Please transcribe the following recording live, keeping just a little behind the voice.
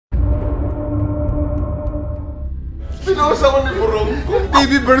Pinusa ko ni Burong.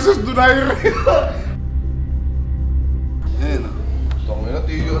 TV versus Donaire. Ayan ah. Tangin na,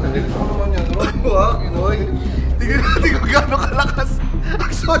 tiyo. Ano naman yan, bro? Wag, inoy. Tingnan natin kung gaano kalakas ang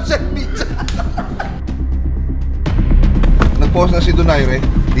social media. Nag-post na si Donaire.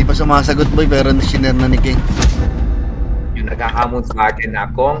 Di pa sumasagot boy, pero sinare na ni King. Yung nagkakamon sa akin na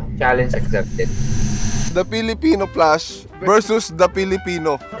Kong, challenge accepted. The Filipino Flash versus the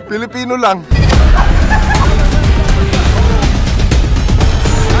Filipino. Filipino lang.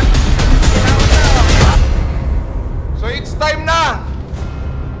 So it's time na!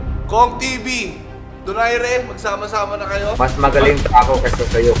 Kong TV, Donaire, magsama-sama na kayo. Mas magaling pa ako kaysa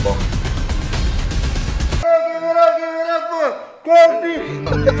sa'yo, Kong.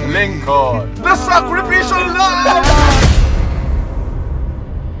 Lechon, the sacrificial lamb!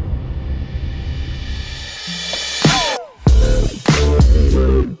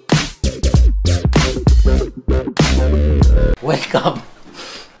 Welcome!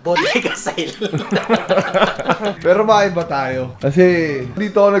 Bodega Sale! Pero maiba tayo. Kasi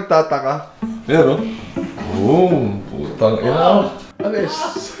dito ako nagtataka. Pero? Oh, putang ina. Alis.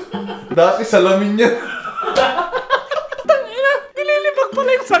 Dati salamin niya. Tangina! Nililibag pala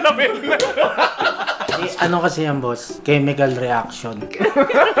yung salamin! Ano kasi yan, boss? Chemical reaction.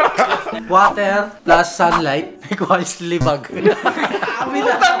 Water plus sunlight equals libag.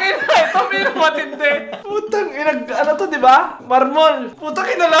 Putang ina! Ito may matindi! Putang ina! Ano to, di ba? Marmol! Putang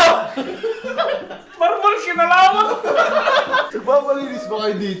kinalaw! Marmol kinalaw! Nagpapalinis ba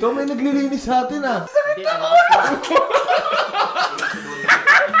kayo dito? May naglilinis sa atin ah.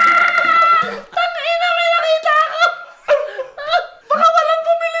 Tangina! May nakita ako! Baka walang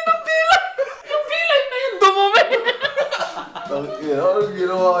bumili ng pilay! Yung pilay na yung dumumi! Tangina, anong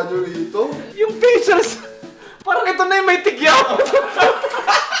ginawa nyo dito? Yung pictures! Parang ito na yung may tigyaw!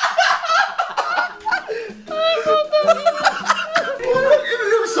 Putang ina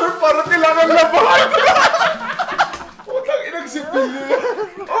yung surf para kailangan labahan! Putang ina si Billy!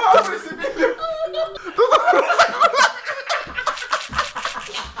 Oh, may si Billy! Tuturasan ko lang!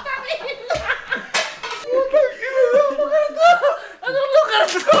 Putang ina! Anong lugar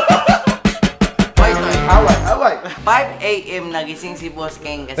to? Away! 5 AM nagising si Boss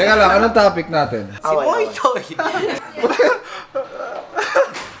King kasi... Teka lang, anong topic natin? Si Boy Toy!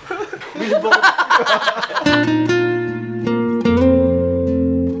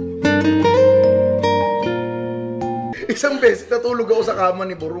 Isang beses natulog ako sa kama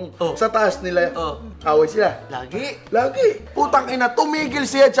ni Burong. Sa taas nila. Away sila. Lagi. Putang ina, tumigil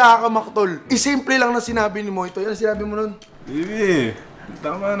siya tsaka kamaktol. Isimple lang na sinabi ni Moito. Yan sinabi mo nun. Bibi,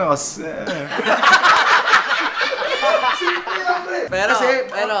 tama na kasi. Pero,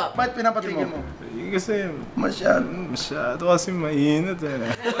 Bakit pinapatigil mo? Kasi masyado kasi mainit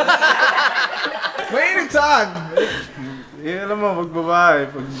eh. Mainit saan? Alam mo, pag babae,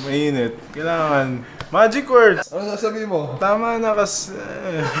 pag mainit, kailangan magic words. Ano sasabihin mo? Tama na kasi.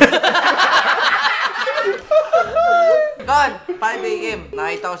 Kon, 5 AM,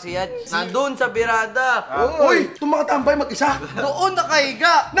 nakita ko si Yad. Nandun sa birada. Uy, tumakatambay mag-isa. Doon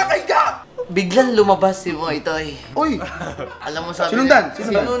nakahiga. Nakahiga! Biglang lumabas si Boy Toy. Uy, Alam mo sabi Sinundan?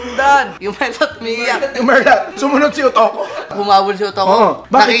 Sinundan. Yung melot umiiyak. yung Merla, sumunod si Otoko. Humabol si Otoko. Oo.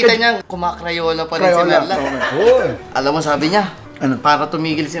 Bakit Nakita ka- niya kumakrayola pa rin si Crayola. Merla. Uy! Alam mo sabi niya? Ano? Para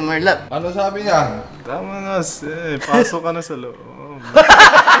tumigil si Merla. Ano sabi niya? Tama na kasi, pasok ka na sa loob.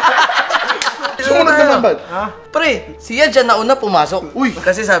 Sumunod naman ba? Pre, si Yad siya nauna pumasok. Uy!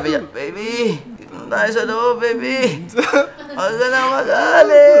 Kasi sabi niya, baby, dito tayo sa loob, baby. Huwag ka na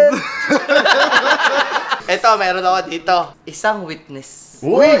magalit. Eto, meron ako dito. Isang witness.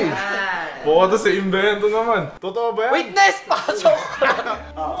 Uy! Baka to sa invento naman. Totoo ba yan? Witness! Pasok!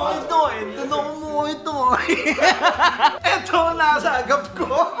 Ito, doon mo ito. Ito, nasa agap ko.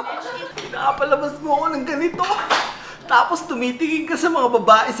 Pinapalabas mo ako ng ganito. Tapos tumitingin ka sa mga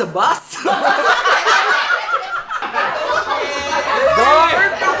babae sa bus.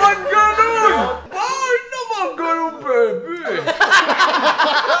 Bakit naman ganun? Bakit naman ganun, baby?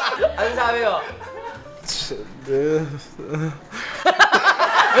 Ano sabi mo?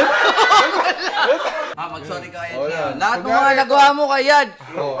 Mag-sorry ka kay Yad. Lahat ng mga nagawa mo kay Yad.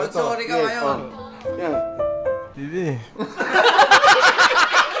 Mag-sorry ka ngayon. Bibi.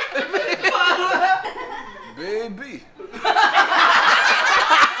 Baby.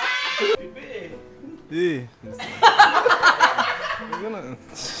 Di.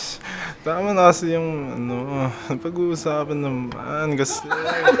 Tama na kasi yung pag-uusapan naman kasi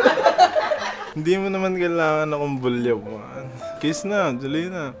hindi mo naman kailangan akong bulyawan. Kiss na, dali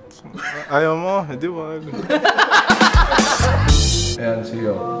na. Ayaw mo, hindi wag. Ayan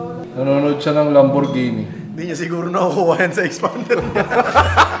siyo. Nanonood siya ng Lamborghini. Hindi niya siguro nakukuha yan sa expander niya.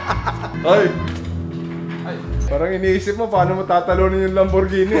 Ay! Parang iniisip mo, paano mo tatalunin yung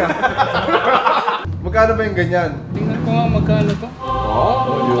Lamborghini ah? Magkano ba yung ganyan? Tingnan ko nga magkano to.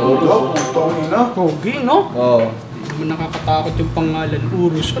 Putang ina. Pogi, no? Oo. Hindi mo nakakatakot yung pangalan.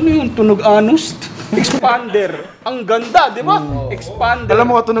 Urus. Ano yun? Tunog anost? Expander. Ang ganda, di ba? Expander. Alam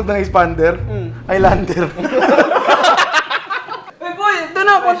mo katunog ng expander? Islander. Eh boy, ito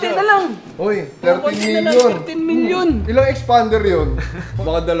na. Konti na lang. Uy, 13 Konti na lang, million. 13 million. Ilang expander yun?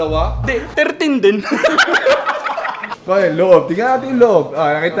 Baka dalawa? Di, 13 din. Okay, loob. Tingnan natin yung loob.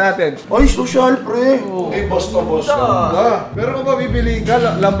 Ah, nakita natin. Ay, social pre. Eh, basta. Pero kung mabibili ka,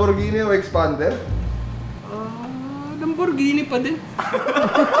 Lamborghini o expander? Lamborghini pa din.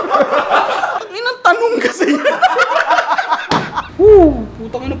 Inang tanong kasi.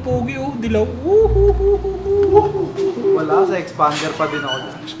 Putang ina pogi oh, dilaw. Wala, sa expander pa din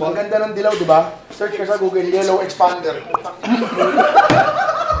ako. Ang ganda ng dilaw, di ba? Search ka sa Google, yellow expander.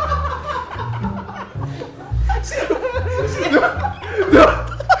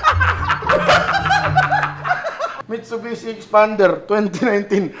 Mitsubishi Expander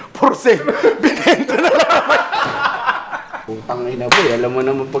 2019 for sale. Binenta na lang. Putang ina boy, alam mo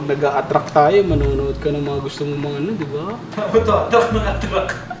naman pag nag-a-attract tayo, manonood ka ng mga gusto mong mga ano, di ba?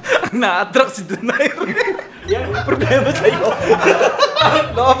 Na-attract si Donaire. Yan, problema sa'yo.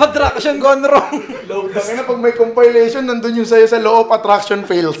 Law of attraction gone wrong. Tangina, pag may compilation, nandun yung sa'yo sa law of attraction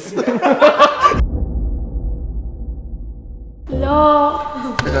fails.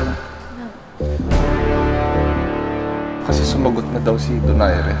 Kasi sumagot na daw si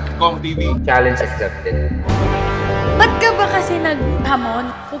Donaire. Cong TV. Challenge accepted. Ba't ka ba kasi naghamon?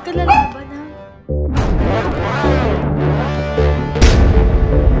 Huwag ka lalaban ha.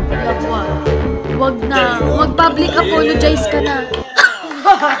 Lawa. Huwag na. Mag-public apologize ka na.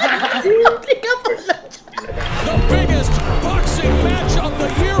 Public apologize. The biggest boxing match of the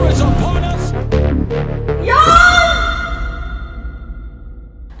year is upon us.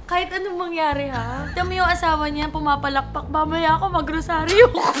 Kahit anong mangyari ha. Tignan mo yung asawa niya, pumapalakpak. Mamaya ako mag-rosaryo.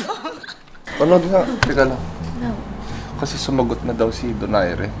 Panood nga. Teka lang. No. Kasi sumagot na daw si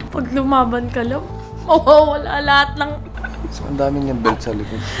Donaire. Pag lumaban ka lang, mawawala lahat ng... So, ang dami niyang belt sa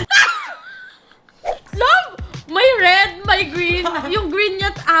likod. Love! May red, may green. Yung green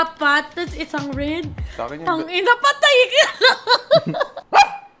niya't 4, tapos isang red. Sa akin yung Tangina, patay ka na!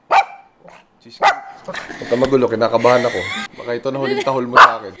 Huwag ka magulo, kinakabahan ako. Baka ito na huling tahol mo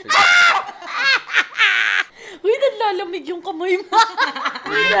sa akin. Sige. Uy, naglalamig yung kamay mo.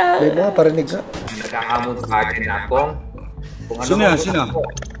 May mga parinig ka. Nagkakamon sa akin na Kong. Kung ano Sino yan? Sino?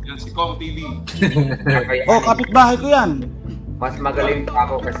 Yan si Cong TV. Oh, kapitbahay ko yan. Mas magaling pa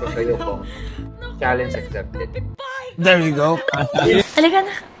ako kasi sa'yo, Kong. Challenge accepted. There you go. Halika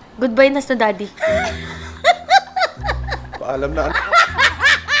na. Goodbye na sa daddy. Paalam na.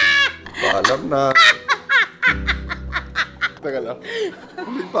 Paalam na. Teka lang.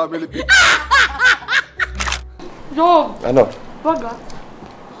 Huling family pic. Dog! Ano? Wag ah.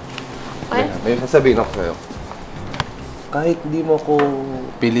 Ay? May sasabihin ako sa'yo. Kahit hindi mo ako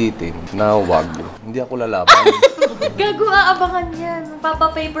pilitin na wag, hindi ako lalaban. Gago, aabangan yan.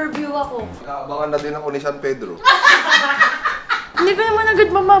 Papa-pay-per-view ako. Naabangan na din ako ni San Pedro. Hindi ka naman agad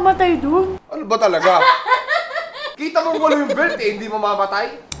mamamatay doon. Ano ba talaga? Kita mo wala yung belt eh, hindi mo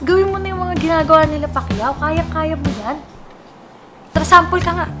mamatay? Gawin mo na yung mga ginagawa nila Pacquiao. Kaya-kaya mo yan. Tara, sample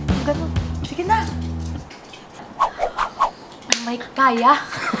ka nga. Ganun. Sige na. May kaya.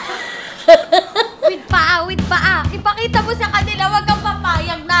 With paa. Ipakita mo sa kanila, wag kang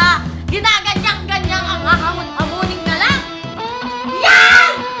papayag na ginaganyan-ganyan ang hahamon-hamunin ka lang.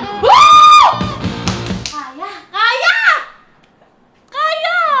 Yan! Woo! Kaya!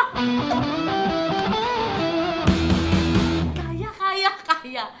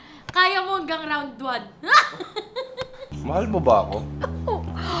 Kaya mo hanggang round 1. Mahal mo ba ako?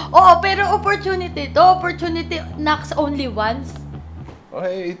 Oo, pero opportunity to. Opportunity knocks only once.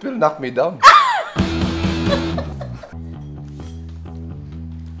 Okay, it will knock me down.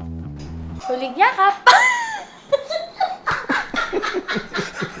 Huling yakap.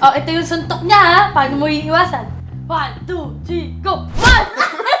 Oh, ito yung suntok niya ha. Paano mo iiwasan? 1, 2, 3, go! 1!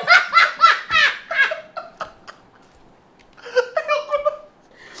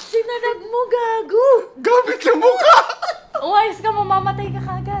 Sinarag mo, gago! Gamit yung mukha! Umayos ka, mamamatay ka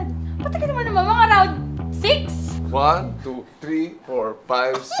kagad. Pati ka naman mga round 6? 1, 2, 3, 4,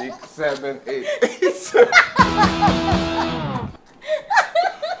 5, 6, 7, 8.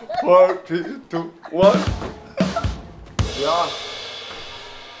 4, 3, 2, 1. Yeah.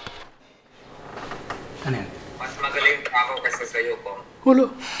 Ano yan? Mas magaling pa ako kasi sa'yo, Kong. Wala.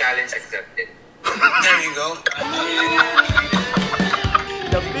 Challenge accepted. There you go.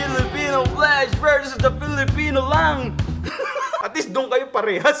 The Filipino Flash versus the Filipino lang. At least doon kayo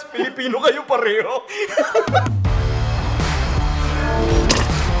parehas. Pilipino kayo pareho.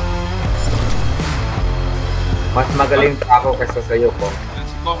 Mas magaling pa ako kaysa sa'yo, Kong.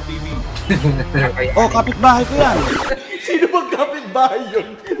 Si Cong TV. Oh, kapitbahay ko yan. Sino bang kapitbahay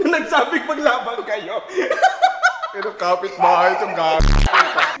yun? Na nagsabing maglaban kayo? Pero kapitbahay itong galit.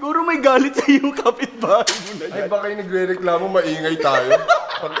 Siguro may galit sa yung kapitbahay mo na Ay, baka yung nagre-reklamo, maingay tayo.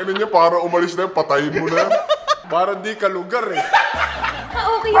 Pag ano niya, para umalis na yun, patayin mo na yun. Para di ka lugar eh.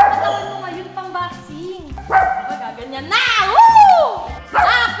 Okay yung katawan mo ngayon pang boxing. Magaganyan na! Woo!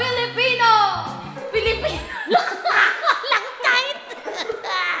 Filipino! Filipino! Lang tight!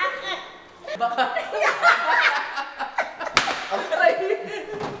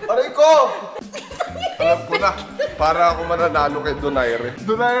 Aray ko! Alam ko na, para ako mananalo kay Donaire.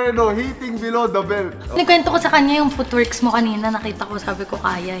 Donaire, no, hitting below the belt. Nagkwento ko sa kanya yung footworks mo kanina. Nakita ko, sabi ko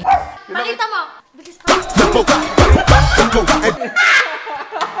kaya eh. Pakita mo! Bilis pa!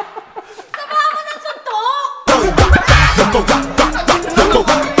 Sama ako ng suntok!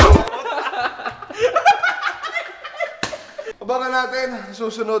 Abangan natin,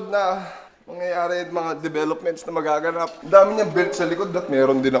 susunod na mangyayari at mga developments na magaganap. Ang dami niyang belt sa likod at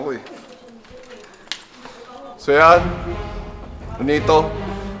meron din ako eh. So yan, nito,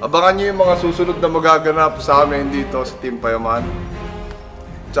 abangan niyo yung mga susunod na magaganap sa amin dito sa Team Payaman.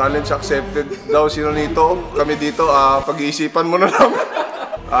 Challenge accepted daw sino nito. Kami dito, pag-iisipan muna namin.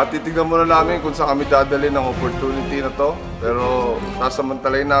 Titignan muna namin kung saan kami dadali ng opportunity na to. Pero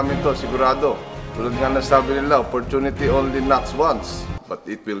sasamantalayin namin to, sigurado. Tulad nga nasabi nila, opportunity only knocks once, but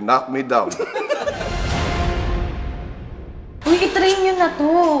it will knock me down. Uy, i-train nyo na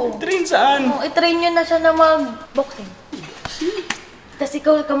to. Train saan? Oh, i-train nyo na siya na mag-boxing. Kasi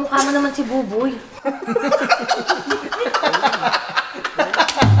ikaw, kamukha mo naman si Buboy.